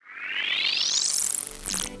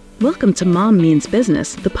Welcome to Mom Means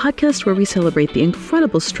Business, the podcast where we celebrate the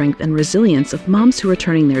incredible strength and resilience of moms who are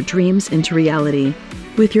turning their dreams into reality.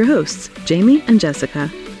 With your hosts, Jamie and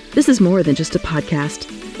Jessica. This is more than just a podcast.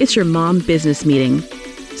 It's your mom business meeting.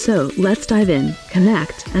 So let's dive in,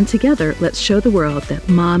 connect, and together let's show the world that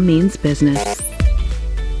mom means business.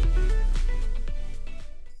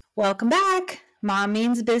 Welcome back. Mom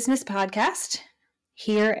Means Business podcast.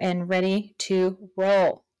 Here and ready to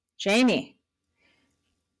roll. Jamie,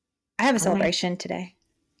 I have a celebration today.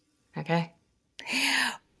 Okay.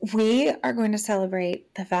 We are going to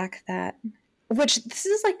celebrate the fact that, which this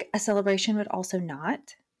is like a celebration, but also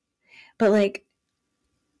not. But like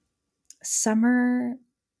summer,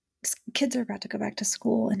 kids are about to go back to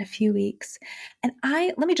school in a few weeks. And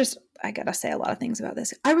I gotta say a lot of things about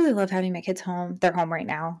this. I really love having my kids home. They're home right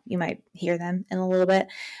now. You might hear them in a little bit.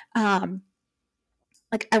 I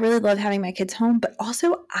really love having my kids home, but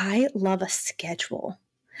also I love a schedule.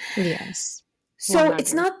 Yes. So 100.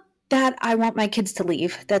 It's not that I want my kids to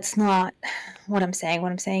leave. That's not what I'm saying.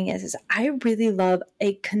 What I'm saying is I really love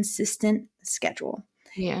a consistent schedule.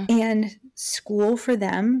 Yeah. And school for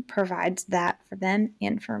them provides that for them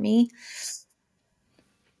and for me.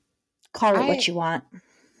 Call it what you want.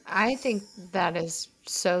 I think that is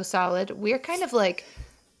so solid. We're kind of like,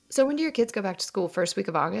 so when do your kids go back to school? First week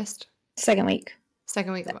of August? Second week.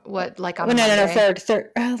 Second week? What, like on Monday? No, third,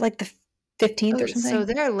 like the 15th or something. So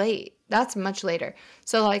they're late. That's much later.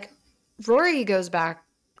 So like Rory goes back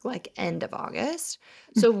like end of August.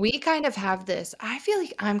 So we kind of have this, I feel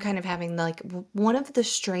like I'm kind of having like one of the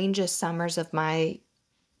strangest summers of my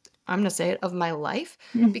life,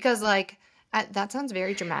 because like that sounds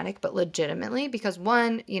very dramatic, but legitimately, because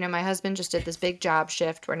one, my husband just did this big job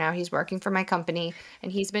shift where now he's working for my company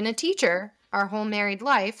and he's been a teacher our whole married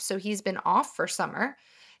life. So he's been off for summer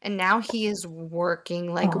and now he is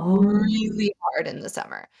working like really hard in the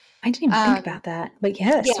summer. I didn't even think about that, but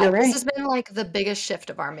yes, you're right. This has been like the biggest shift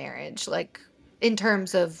of our marriage, like in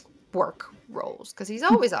terms of work roles, because he's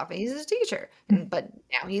always off and he's a teacher, but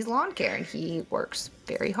now he's lawn care and he works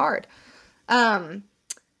very hard. And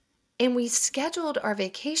we scheduled our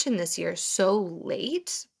vacation this year so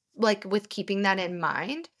late, like with keeping that in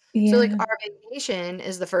mind. Yeah. So like our vacation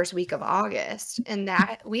is the first week of August, and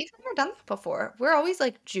that we've never done that before. We're always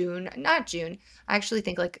like not June. I actually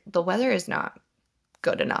think like the weather is not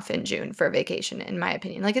good enough in June for a vacation, in my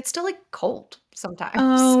opinion. Like it's still like cold sometimes.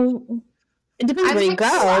 Oh, it depends where you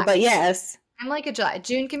go, but yes. I'm like a July.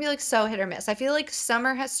 June can be like so hit or miss. I feel like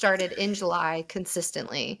summer has started in July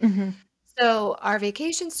consistently. Mm-hmm. So our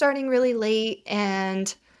vacation's starting really late,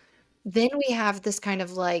 and then we have this kind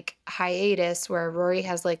of like hiatus where Rory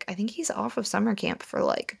has like, I think he's off of summer camp for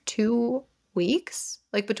like 2 weeks,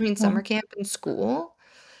 like between summer camp and school.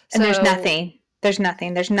 And there's nothing. There's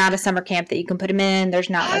not a summer camp that you can put him in. There's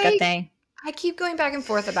not like a thing. I keep going back and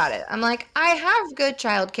forth about it. I'm like, I have good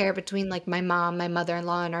childcare between like my mom, my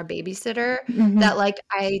mother-in-law, and our babysitter, that like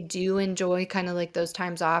I do enjoy kind of like those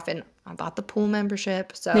times off. And I bought the pool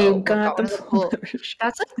membership. So you got the pool membership.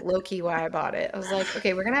 That's like low-key why I bought it. I was like,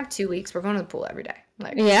 okay, we're going to have 2 weeks. We're going to the pool every day.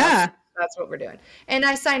 Like, yeah. That's what we're doing. And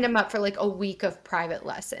I signed him up for like a week of private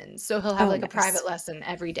lessons. So he'll have a private lesson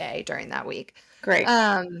every day during that week. Great.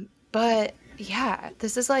 But yeah,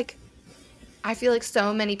 this is like, I feel like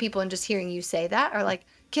so many people, and just hearing you say that, are like,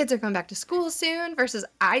 kids are going back to school soon, versus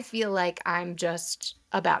I feel like I'm just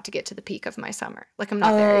about to get to the peak of my summer. Like I'm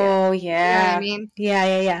not there yet. Oh, yeah. You know what I mean?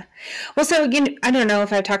 Yeah. Well, so again, I don't know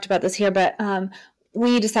if I talked about this here, but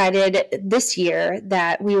we decided this year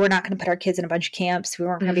that we were not going to put our kids in a bunch of camps. We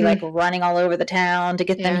weren't going to be like running all over the town to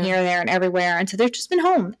get them here, there, and everywhere. And so they've just been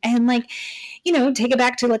home and like, take it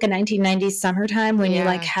back to like a 1990s summertime when you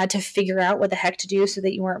like had to figure out what the heck to do so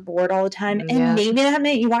that you weren't bored all the time. And maybe that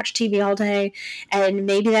meant you watched TV all day. And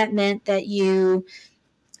maybe that meant that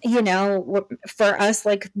for us,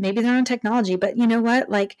 like maybe they're on technology, but you know what?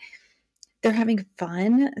 Like, they're having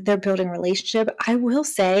fun. They're building a relationship. I will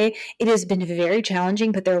say it has been very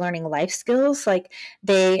challenging, but they're learning life skills. Like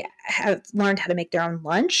they have learned how to make their own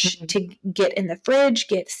lunch, to get in the fridge,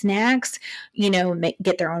 get snacks,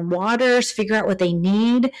 get their own waters, figure out what they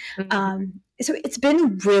need. So it's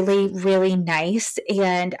been really, really nice.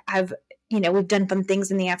 And we've done fun things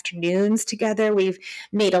in the afternoons together. We've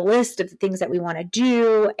made a list of the things that we want to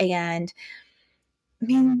do. And I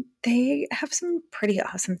mean, they have some pretty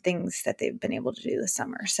awesome things that they've been able to do this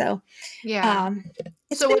summer. So,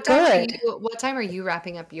 it's so been what time are you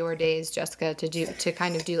wrapping up your days, Jessica, to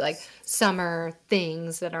kind of do like summer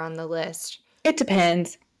things that are on the list? It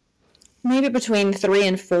depends. Maybe between 3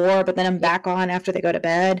 and 4, but then I'm back on after they go to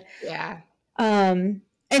bed. Yeah. And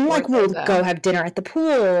And Or like we'll there's go have dinner at the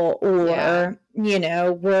pool, Yeah.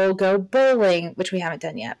 or we'll go bowling, which we haven't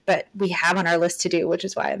done yet, but we have on our list to do, which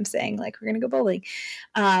is why I'm saying like we're gonna go bowling.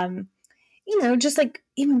 Just like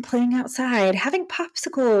even playing outside, having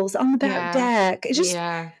popsicles on the back Yeah. deck. It's just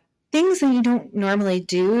Yeah. things that you don't normally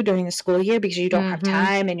do during the school year because you don't have Mhm.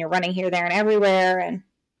 time and you're running here, there, and everywhere. And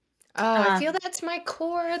Oh, I feel um, that's my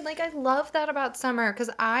core. Like, I love that about summer because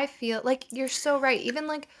I feel like you're so right. Even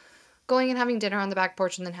like going and having dinner on the back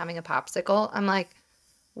porch and then having a popsicle, I'm like,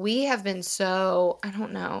 we have been so, I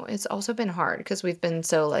don't know. It's also been hard because we've been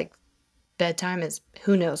so like, bedtime is,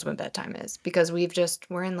 who knows when bedtime is because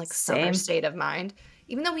we're in like summer same. state of mind.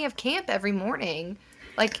 Even though we have camp every morning,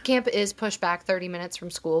 like camp is pushed back 30 minutes from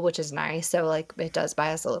school, which is nice. So, like, it does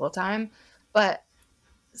buy us a little time. But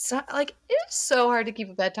so, like, it is so hard to keep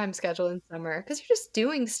a bedtime schedule in summer because you're just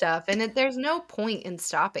doing stuff and there's no point in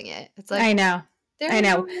stopping it. It's I like know. they're I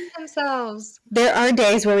know. enjoying themselves. There are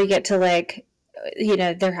days where we get to like,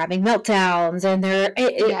 they're having meltdowns and they're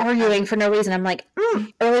Yeah. arguing for no reason. I'm like,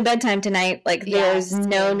 early bedtime tonight. Like, there's Yes.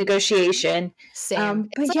 no Same. negotiation. Same.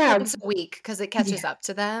 But It's like once a week because it catches up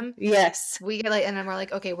to them. yes, We get like, and then we're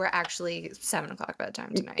like, okay, we're actually 7 o'clock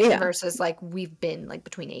bedtime tonight yeah, versus like we've been like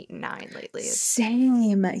between 8 and 9 lately.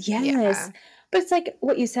 same, yes. Yeah. But it's like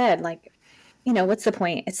what you said, like, what's the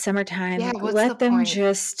point? It's summertime. Yeah, Like, what's the let them point?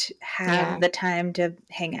 just Yeah. have the time to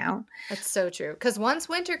hang out. That's so true. Because once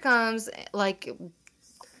winter comes, like,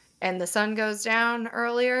 and the sun goes down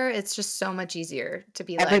earlier, it's just so much easier to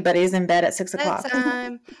be like, Everybody's in bed at 6 o'clock.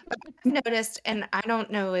 bedtime. But I've noticed, and I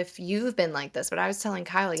don't know if you've been like this, but I was telling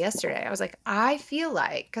Kyle yesterday, I was like, I feel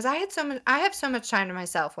like, because I have so much time to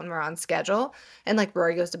myself when we're on schedule, and like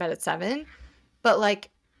Rory goes to bed at 7, but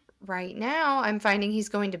like right now I'm finding he's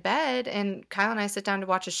going to bed, and Kyle and I sit down to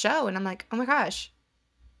watch a show, and I'm like, oh my gosh,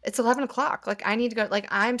 it's 11 o'clock. Like, I need to go. Like,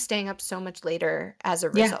 I'm staying up so much later as a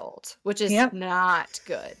Yeah. result, which is Yep. not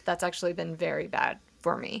good. That's actually been very bad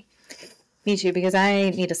for me. Me too, because I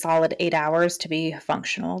need a solid 8 hours to be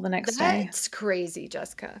functional the next day. That's crazy,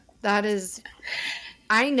 Jessica. That is,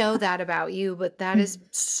 I know that about you, but that is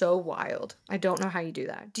so wild. I don't know how you do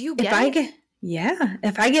that. Do you If get I it? get, yeah,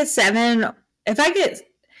 if I get 7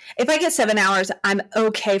 hours, I'm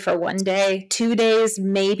okay for one day. 2 days,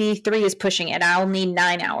 maybe 3 is pushing it. I'll need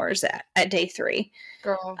 9 hours at day 3.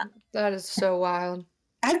 Girl, that is so wild.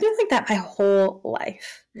 I've been like that my whole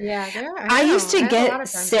life. Yeah, I used to I have a lot get of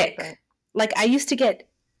friends sick. like that. Like, I used to get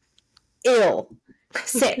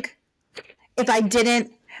sick, if I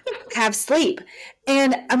didn't have sleep.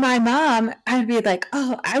 And my mom, I'd be like,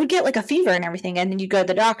 oh, I would get like a fever and everything. And then you go to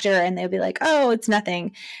the doctor and they'd be like, oh, it's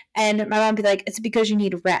nothing. And my mom would be like, it's because you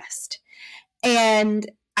need rest. And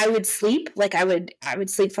I would sleep, like I would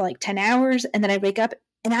sleep for like 10 hours and then I'd wake up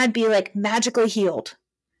and I'd be like magically healed.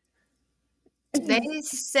 They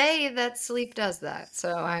say that sleep does that,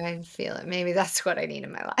 so I feel it. Maybe that's what I need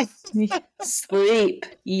in my life. Sleep.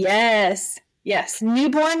 Yes. Yes.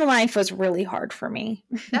 Newborn life was really hard for me.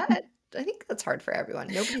 I think that's hard for everyone.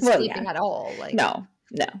 Nobody's Well, sleeping yeah. at all. Like, No.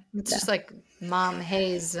 it's just like Mom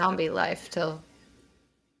Hayes zombie life till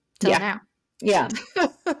Yeah. now. Yeah.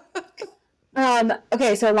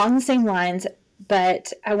 Okay, so along the same lines,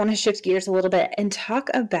 but I want to shift gears a little bit and talk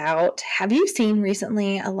about, have you seen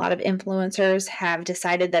recently a lot of influencers have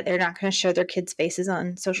decided that they're not going to show their kids' faces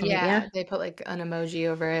on social media? They put like an emoji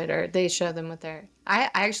over it, or they show them with their. I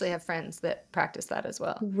actually have friends that practice that as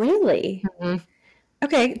well. Really? Mhm.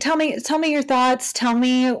 Okay, tell me your thoughts. Tell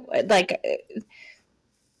me, like,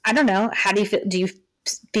 I don't know, how do you feel? Do you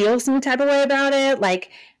feel some type of way about it? Like,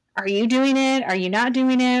 are you doing it? Are you not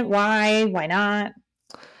doing it? Why? Why not?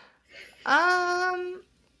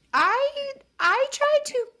 I try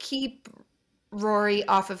to keep Rory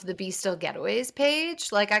off of the Be Still Getaways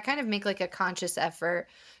page. Like, I kind of make like a conscious effort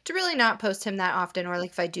to really not post him that often, or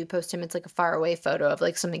like if I do post him, it's like a far away photo of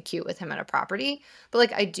like something cute with him at a property. But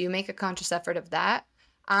like, I do make a conscious effort of that.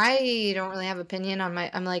 I don't really have opinion on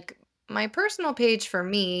I'm like, my personal page for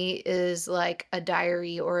me is like a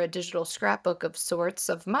diary or a digital scrapbook of sorts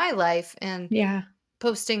of my life, and Yeah.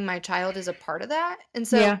 posting my child is a part of that. And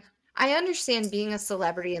so Yeah. I understand being a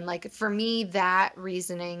celebrity, and like for me, that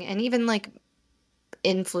reasoning, and even like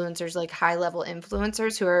influencers, like high level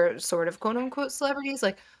influencers who are sort of quote unquote celebrities,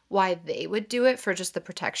 like why they would do it for just the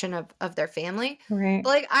protection of their family. Right. But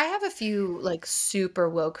like, I have a few like super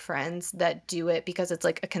woke friends that do it because it's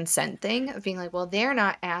like a consent thing of being like, well, they're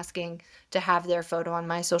not asking to have their photo on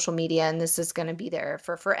my social media and this is going to be there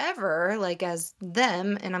for forever, like as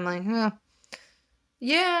them. And I'm like,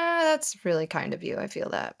 yeah, that's really kind of you. I feel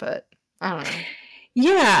that, but I don't know.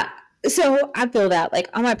 Yeah. So I feel that like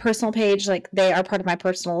on my personal page, like they are part of my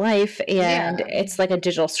personal life, and Yeah. it's like a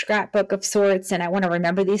digital scrapbook of sorts. And I want to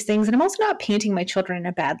remember these things. And I'm also not painting my children in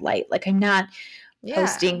a bad light. Like I'm not Yeah.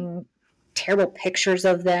 posting terrible pictures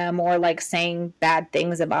of them or like saying bad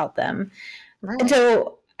things about them. And Right.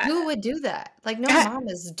 so Who would do that? Like, no I, mom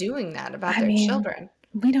is doing that about I their mean, children.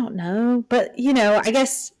 we don't know, but you know, I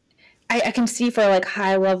guess I can see for like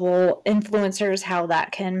high level influencers how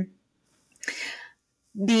that can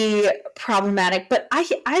be problematic. But I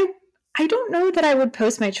don't know that I would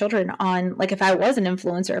post my children on like if I was an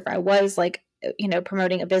influencer, if I was like you know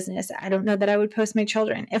promoting a business, I don't know that I would post my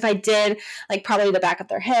children. If I did, like probably the back of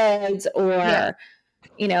their heads Yeah. or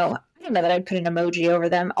you know, I don't know that I'd put an emoji over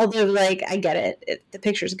them. Although like I get it the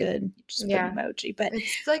picture's good, you just put Yeah. an emoji. But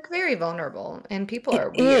It's like very vulnerable, and people it are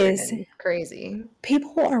weird is. and crazy.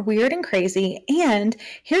 People are weird and crazy. And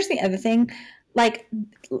here's the other thing,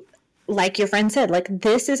 like your friend said, like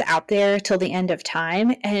this is out there till the end of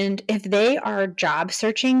time. And if they are job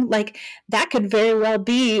searching, like that could very well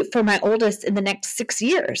be for my oldest in the next 6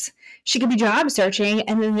 years. She could be job searching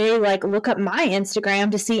and then they like look up my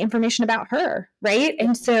Instagram to see information about her. Right.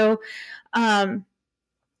 And so, I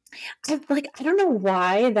don't know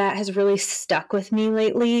why that has really stuck with me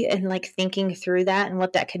lately and like thinking through that and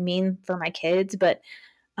what that could mean for my kids. But,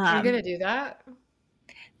 Are you um, gonna do that?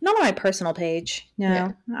 not on my personal page.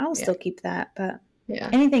 Yeah. No, I'll Yeah. still keep that. But Yeah.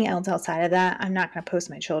 anything else outside of that, I'm not going to post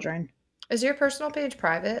my children. Is your personal page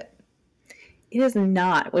private? It is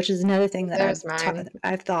not, which is another thing that There's mine.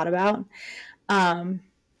 I've thought about. I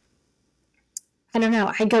don't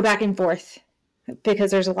know. I go back and forth because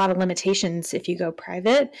there's a lot of limitations if you go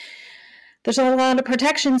private. There's a lot of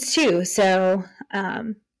protections too. So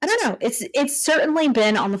I don't know. It's certainly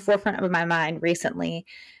been on the forefront of my mind recently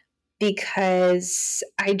because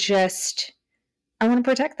I want to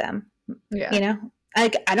protect them. Yeah. You know, I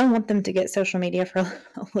don't want them to get social media for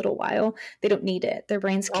a little while. They don't need it. Their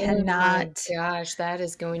brains Oh my cannot. gosh, that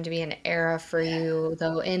is going to be an era for you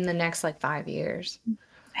though in the next like 5 years.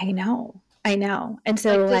 I know. And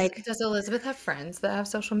so Does Elizabeth have friends that have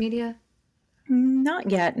social media? not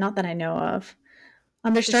yet. Not that I know of.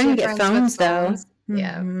 They're Does she starting to have get friends with phones though. phones?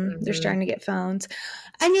 Yeah. They're Mhm. starting to get phones.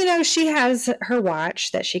 And you know, she has her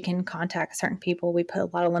watch that she can contact certain people. We put a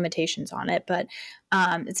lot of limitations on it, but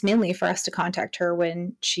it's mainly for us to contact her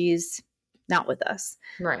when she's not with us.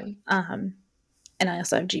 Right. And I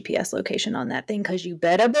also have GPS location on that thing because you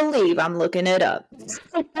better believe I'm looking it up.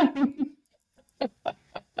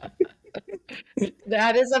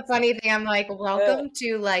 That is a funny thing. I'm like, welcome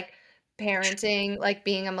to like parenting, like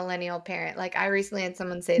being a millennial parent. Like I recently had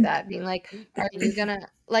someone say that, being like, are you gonna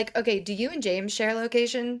like, okay, do you and James share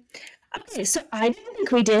location? Okay, so I didn't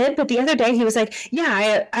think we did, but the other day he was like,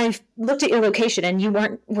 "Yeah, I looked at your location and you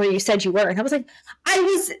weren't where you said you were." And I was like, "I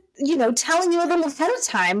was, you know, telling you a little ahead of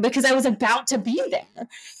time because I was about to be there."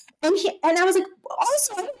 And I was like,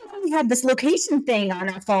 "Also, I didn't know we had this location thing on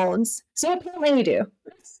our phones." So apparently we do.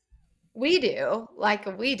 We do, like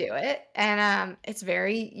we do it, and it's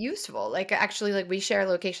very useful. Like actually, like we share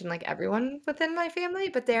location, like everyone within my family.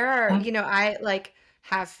 But there are, you know, I like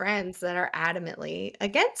have friends that are adamantly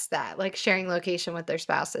against that, like sharing location with their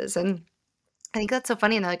spouses, and I think that's so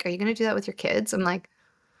funny. And they're like, "Are you going to do that with your kids?" I'm like,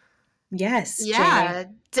 Yes, Jamie. yeah,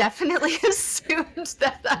 definitely assumed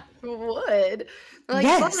that I would. Like,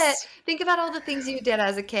 but Yes. think about all the things you did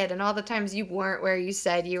as a kid and all the times you weren't where you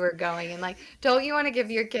said you were going. And like, don't you want to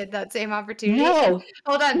give your kid that same opportunity? And No.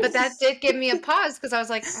 hold on, but that did give me a pause because I was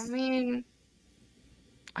like, I mean,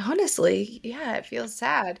 honestly, yeah, it feels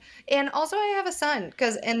sad. And also, I have a son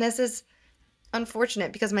and this is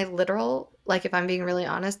unfortunate because my literal, like, if I'm being really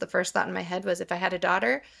honest, the first thought in my head was if I had a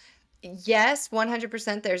daughter, yes,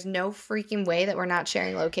 100%, there's no freaking way that we're not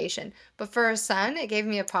sharing location. But for a son, it gave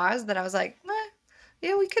me a pause that I was like,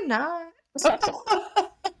 yeah, we could not.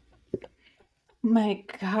 My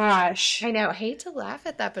gosh. I know, I hate to laugh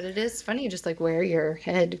at that, but it is funny just like where your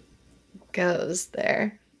head goes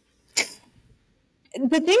there.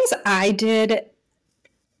 The things I did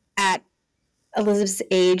at Elizabeth's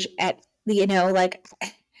age, you know, like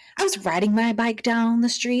I was riding my bike down the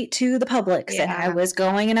street to the Publix and I Yeah. was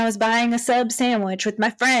going and I was buying a sub sandwich with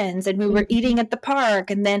my friends and we were eating at the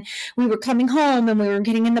park and then we were coming home and we were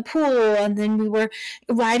getting in the pool and then we were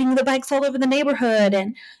riding the bikes all over the neighborhood.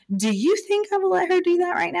 And do you think I will let her do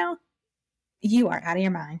that right now? You are out of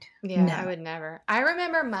your mind. Yeah, No. I would never. I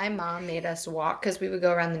remember my mom made us walk because we would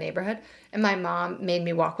go around the neighborhood, and my mom made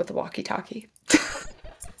me walk with a walkie-talkie.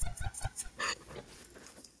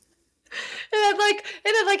 It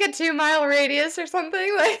had like a 2-mile radius or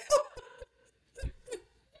something. Like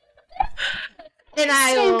And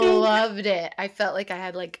I So good. loved it. I felt like I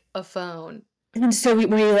had like a phone. And so were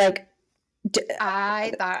you like,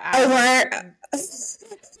 I thought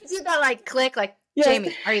did that like click like, Yes.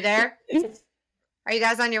 Jamie, are you there? Are you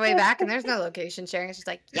guys on your way back? And there's no location sharing. She's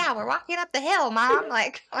like, yeah, we're walking up the hill, Mom.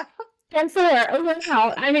 Like, 10-4. Oh,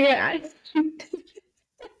 wow. I mean,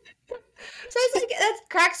 so it's like, that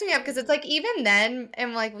cracks me up because it's like, even then,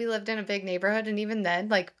 and like, we lived in a big neighborhood, and even then,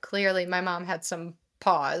 like, clearly my mom had some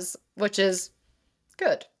pause, which is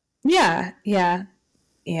good. Yeah.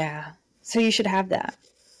 So you should have that.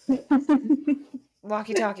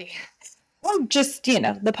 Walkie-talkie. Well, just,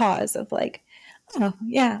 the pause of like, oh,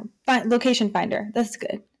 yeah, location finder. That's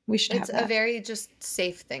good. We should have that. It's a very just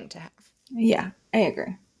safe thing to have. Yeah, I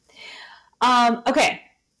agree. Okay.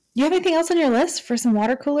 You have anything else on your list for some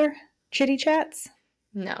water cooler chitty chats?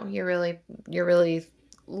 No, you're really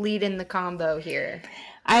leading the combo here.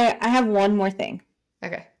 I have one more thing.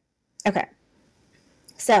 Okay.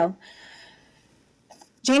 So,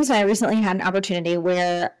 James and I recently had an opportunity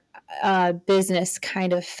where business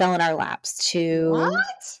kind of fell in our laps to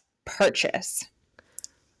purchase.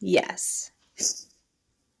 Yes.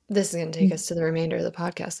 This is going to take us to the remainder of the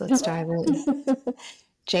podcast. Let's dive in.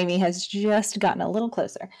 Jamie has just gotten a little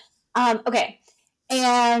closer. Okay.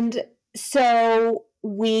 And so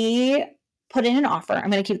we put in an offer. I'm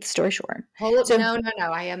going to keep the story short. No.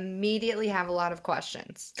 I immediately have a lot of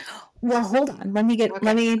questions. Well, hold on. Let me tell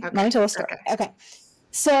the story. Okay.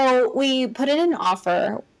 So we put in an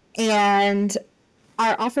offer, and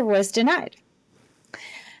our offer was denied.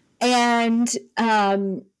 And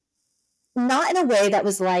not in a way that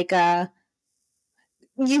was like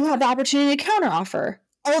you have the opportunity to counteroffer,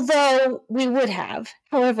 although we would have.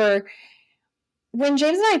 However, when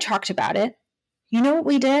James and I talked about it, you know what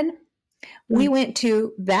we did? We went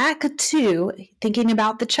back to thinking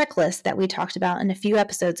about the checklist that we talked about in a few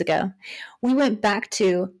episodes ago. We went back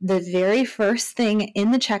to the very first thing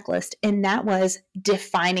in the checklist, and that was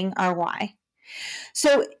defining our why.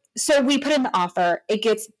 So we put in the offer, it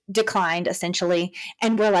gets declined essentially,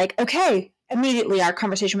 and we're like, okay, immediately our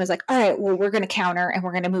conversation was like, all right, well, we're going to counter and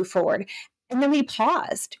we're going to move forward. And then we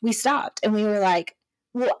paused, we stopped, and we were like,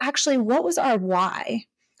 well, actually, what was our why?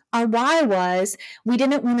 Our why was we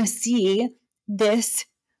didn't want to see this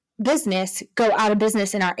business go out of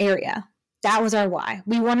business in our area. That was our why.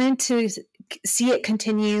 We wanted to see it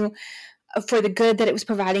continue for the good that it was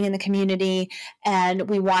providing in the community, and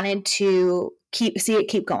we wanted to see it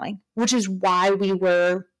keep going, which is why we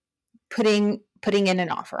were putting in an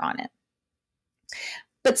offer on it.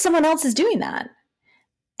 But someone else is doing that.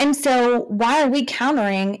 And so why are we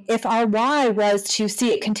countering if our why was to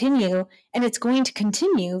see it continue, and it's going to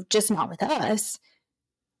continue, just not with us?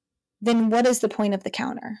 Then what is the point of the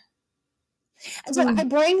counter? And so I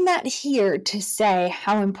bring that here to say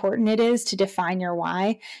how important it is to define your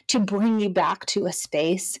why, to bring you back to a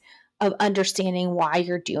space of understanding why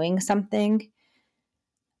you're doing something.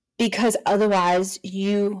 Because otherwise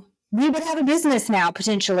we would have a business now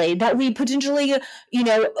potentially that we potentially,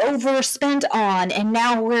 overspent on, and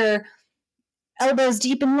now we're elbows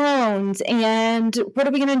deep in loans, and what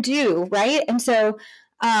are we going to do, right? And so,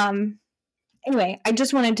 anyway, I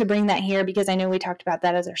just wanted to bring that here because I know we talked about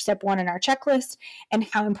that as our step one in our checklist and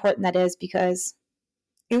how important that is, because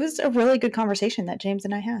it was a really good conversation that James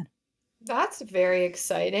and I had. That's very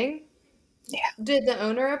exciting. Yeah. Did the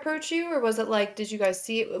owner approach you, or was it like, did you guys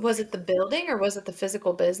see it? Was it the building, or was it the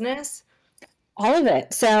physical business? All of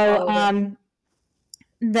it. So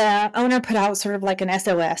the owner put out sort of like an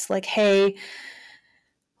SOS, like, hey,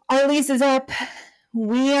 our lease is up.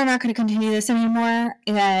 We are not going to continue this anymore.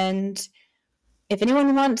 And if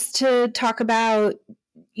anyone wants to talk about,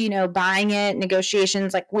 buying it,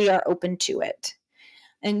 negotiations, like, we are open to it.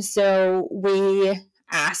 And so we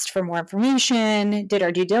asked for more information, did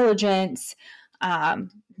our due diligence.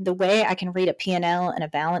 The way I can read a P&L and a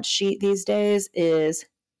balance sheet these days is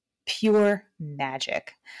pure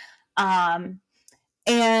magic. And,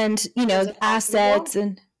 assets,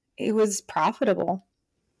 and it was profitable.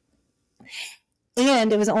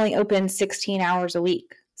 And it was only open 16 hours a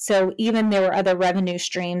week. So even there were other revenue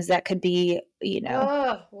streams that could be,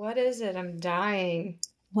 Oh, what is it? I'm dying.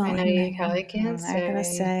 Well, I know you probably can't I'm not gonna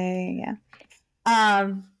say, yeah.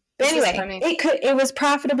 But This is anyway, funny. it was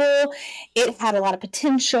profitable. It had a lot of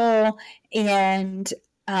potential, and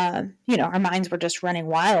our minds were just running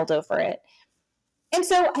wild over it. And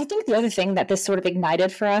so I think the other thing that this sort of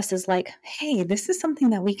ignited for us is like, hey, this is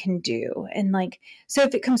something that we can do. And like, so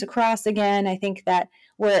if it comes across again, I think that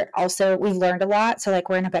we've learned a lot. So like,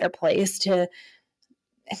 we're in a better place to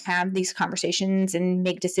have these conversations and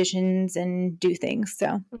make decisions and do things.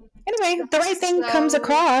 So anyway, the right thing comes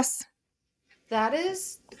across. That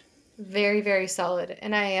is very, very solid.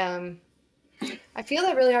 And I feel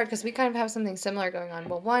that really hard because we kind of have something similar going on.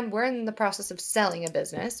 Well, one, we're in the process of selling a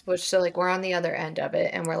business, which so like we're on the other end of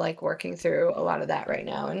it and we're like working through a lot of that right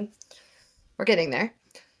now and we're getting there.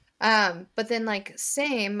 But then like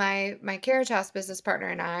same, my carriage house business partner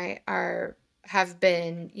and I have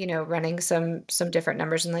been, running some different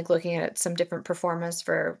numbers and like looking at some different performance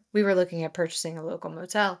we were looking at purchasing a local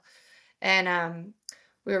motel. And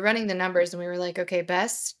we were running the numbers and we were like, okay,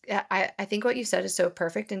 Bess, I think what you said is so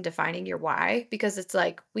perfect in defining your why, because it's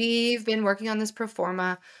like we've been working on this pro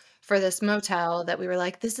forma for this motel that we were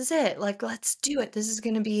like, this is it. Like, let's do it. This is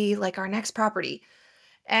going to be like our next property.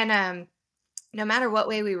 And no matter what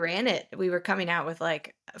way we ran it, we were coming out with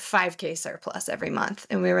like $5,000 surplus every month.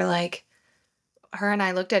 And we were like, her and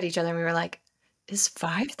I looked at each other and we were like, is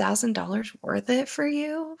 $5,000 worth it for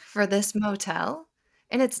you for this motel?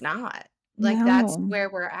 And it's not. Like that's No. where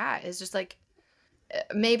we're at. It's just like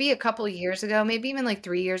maybe a couple years ago, maybe even like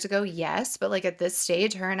 3 years ago, yes. But like at this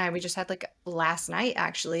stage, her and I, we just had like last night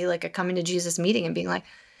actually, like a coming to Jesus meeting and being like,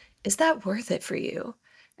 is that worth it for you?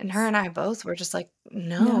 And her and I both were just like,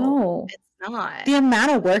 no, No. it's not. The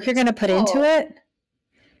amount of work you're going to put into it.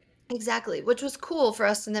 Exactly, which was cool for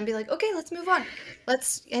us, and then be like, okay, let's move on.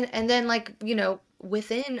 And then like,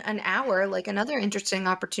 within an hour, like another interesting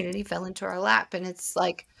opportunity fell into our lap. And it's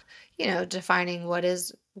like, defining what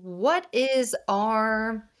is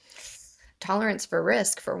our tolerance for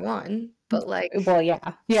risk for one, but like, Well,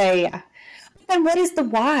 yeah. And what is the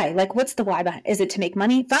why? Like, what's the why behind? Is it to make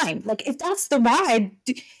money? Fine. Like, if that's the why,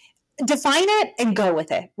 define it and go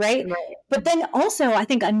with it, right? But then also, I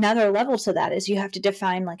think another level to that is you have to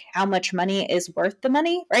define like how much money is worth the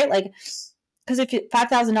money, right? Like, because if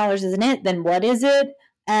 $5,000 isn't it, then what is it?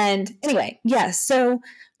 And anyway, yes. So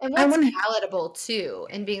and what's palatable too,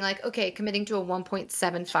 and being like, okay, committing to a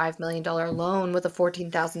 $1.75 million loan with a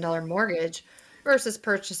 $14,000 mortgage versus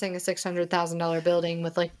purchasing a $600,000 building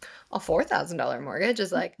with like a $4,000 mortgage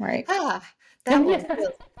is like, right. That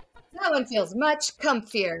one feels much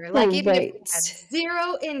comfier. Like even if we had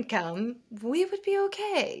zero income, we would be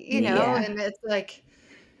okay, And it's like,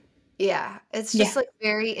 it's just like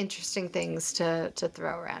very interesting things to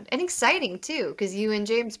throw around and exciting too, because you and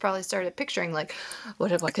James probably started picturing like,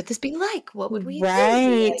 what could this be like? What would we do?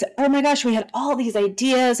 Right. Oh my gosh, we had all these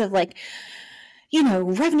ideas of like,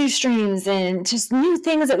 revenue streams and just new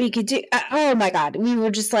things that we could do. Oh my God, we were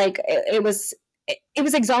just like, it was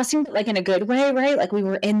exhausting, but like in a good way, right? Like we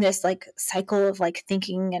were in this like cycle of like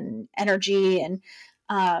thinking and energy and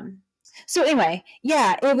so anyway,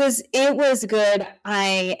 it was good.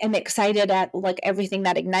 I am excited at like everything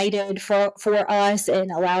that ignited for us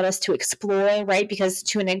and allowed us to explore, right? Because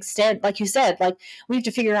to an extent, like you said, like we have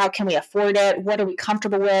to figure out, can we afford it? What are we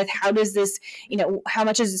comfortable with? How does this, how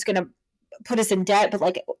much is this going to put us in debt? But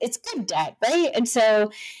like it's good debt, right? And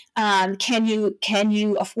so can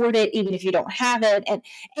you afford it even if you don't have it? And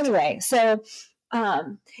anyway, so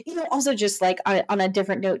also just like on a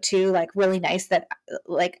different note too, like really nice that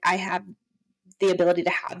like I have the ability to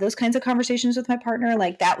have those kinds of conversations with my partner.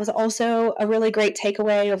 Like that was also a really great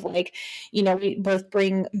takeaway of like, we both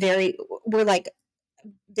bring we're like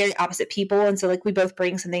very opposite people. And so like we both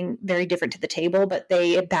bring something very different to the table, but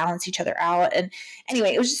they balance each other out. And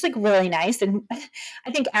anyway, it was just like really nice. And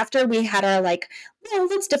I think after we had our like, well,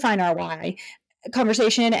 let's define our why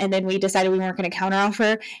conversation, and then we decided we weren't going to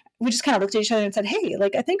counteroffer, we just kind of looked at each other and said, hey,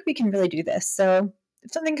 like I think we can really do this. So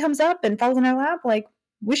if something comes up and falls in our lap, like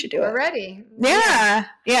we should do it. We're ready.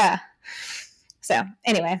 Yeah. So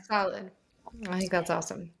anyway. Solid. I think that's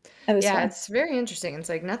awesome. Fun. It's very interesting. It's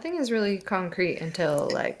like nothing is really concrete until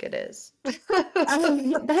like it is.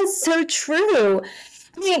 That's so true.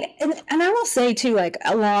 I mean, and I will say too, like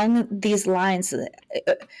along these lines,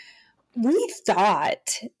 we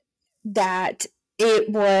thought that it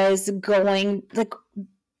was going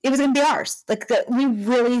to be ours. Like we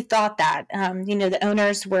really thought that, the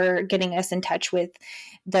owners were getting us in touch with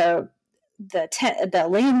the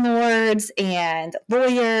landlords and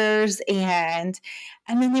lawyers, and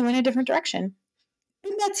then they went a different direction.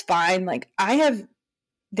 And that's fine. Like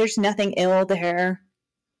there's nothing ill there,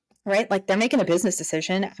 right? Like they're making a business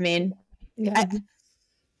decision. I mean,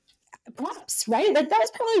 props, right? Like that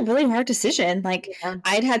was probably a really hard decision. Like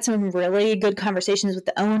I'd had some really good conversations with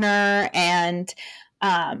the owner, and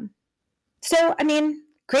so I mean,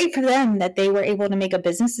 great for them that they were able to make a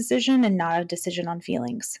business decision and not a decision on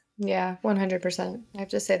feelings. Yeah, 100%. I have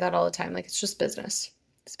to say that all the time. Like it's just business.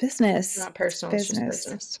 It's business. It's not personal. It's just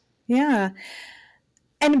business. Yeah,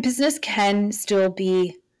 and business can still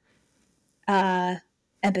be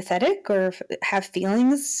empathetic or have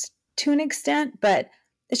feelings to an extent, but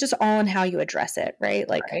it's just all in how you address it, right?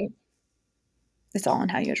 Like, Right. it's all in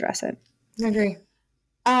how you address it. I agree.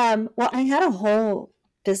 Well, I had a whole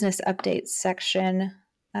business update section,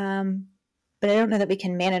 but I don't know that we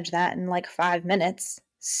can manage that in like 5 minutes.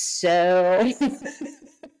 So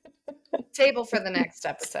Table for the next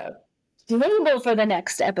episode. table for the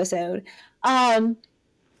next episode.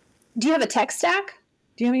 Do you have a tech stack?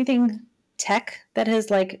 Do you have anything tech that has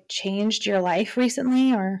like changed your life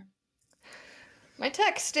recently, or? My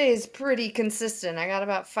tech stays pretty consistent. I got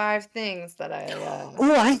about 5 things that I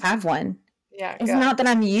Oh, I have one. yeah, It's go. not that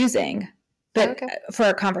I'm using, but Okay. for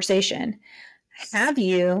a conversation. Have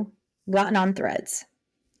you gotten on Threads?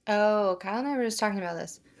 Oh, Kyle and I were just talking about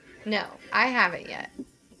this. No, I haven't yet.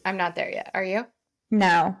 I'm not there yet. Are you?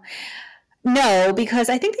 No, because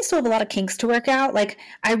I think they still have a lot of kinks to work out. Like,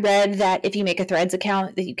 I read that if you make a Threads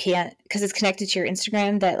account that you can't, because it's connected to your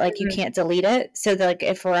Instagram, that like you can't delete it. So that like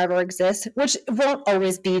it forever exists, which won't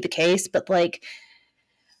always be the case, but like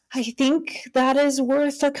I think that is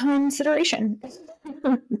worth a consideration.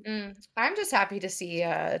 I'm just happy to see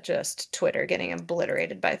just Twitter getting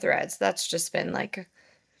obliterated by Threads. That's just been like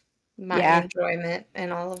my enjoyment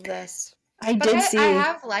in all of this. I But did see. I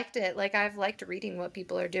have liked it. Like, I've liked reading what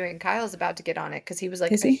people are doing. Kyle's about to get on it because he was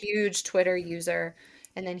like Is a he? huge Twitter user.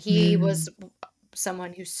 And then he was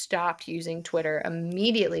someone who stopped using Twitter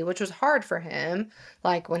immediately, which was hard for him,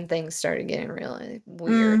 like when things started getting really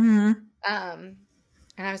weird.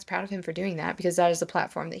 And I was proud of him for doing that because that is a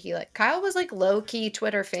platform that he like. Kyle was like low key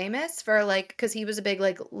Twitter famous for like, because he was a big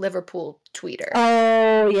like Liverpool tweeter.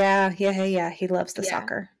 Oh yeah. He loves the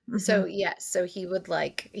soccer. So yes, so he would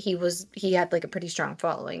like he had like a pretty strong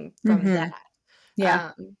following from that.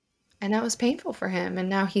 Yeah. And that was painful for him, and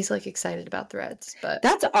now he's like excited about Threads. But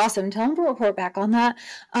That's awesome. Tell him to report back on that.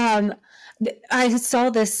 I saw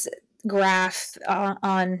this graph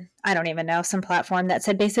on, I don't even know, some platform that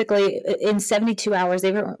said basically in 72 hours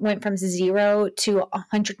they went from 0 to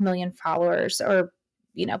 100 million followers, or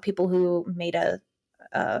people who made a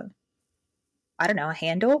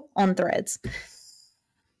handle on Threads.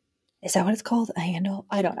 Is that what it's called? A handle?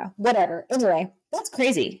 I don't know. Whatever. Anyway, that's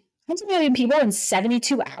crazy. 100 million people in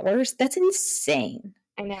 72 hours? That's insane.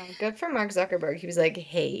 I know. Good for Mark Zuckerberg. He was like,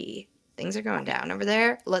 hey, things are going down over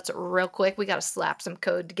there. Let's real quick. We got to slap some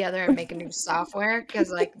code together and make a new software because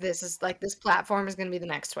like this platform is going to be the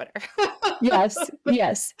next Twitter. Yes.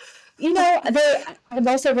 I've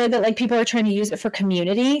also read that like people are trying to use it for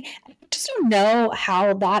community. I just don't know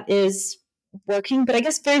how that is working, but I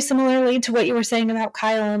guess very similarly to what you were saying about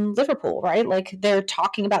Kyle and Liverpool, right? Like they're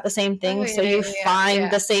talking about the same thing, so you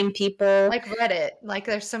find the same people. Like Reddit, like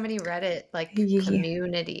there's so many Reddit like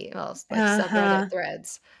community, well, like subreddit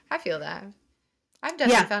threads. I feel that. I've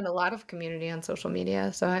definitely found a lot of community on social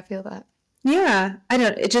media, so I feel that. Yeah,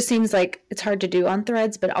 it just seems like it's hard to do on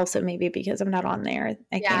Threads, but also maybe because I'm not on there,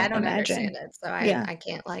 I can't imagine. Understand it, so I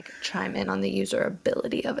can't like chime in on the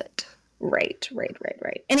usability of it. Right.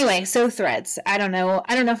 Anyway, so Threads. I don't know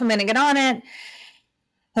if I'm going to get on it.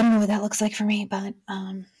 I don't know what that looks like for me, but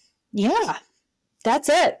yeah, that's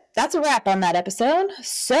it. That's a wrap on that episode.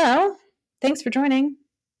 So thanks for joining.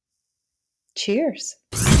 Cheers.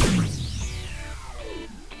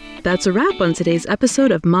 That's a wrap on today's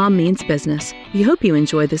episode of Mom Means Business. We hope you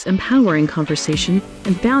enjoyed this empowering conversation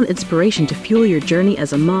and found inspiration to fuel your journey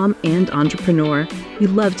as a mom and entrepreneur.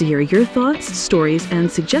 We'd love to hear your thoughts, stories,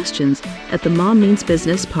 and suggestions at the Mom Means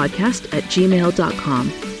Business podcast at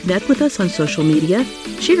gmail.com. Connect with us on social media,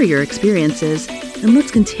 share your experiences, and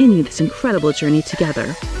let's continue this incredible journey together.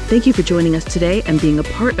 Thank you for joining us today and being a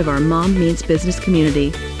part of our Mom Means Business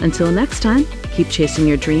community. Until next time, keep chasing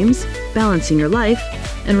your dreams, balancing your life,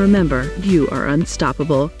 and remember, you are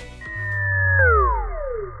unstoppable.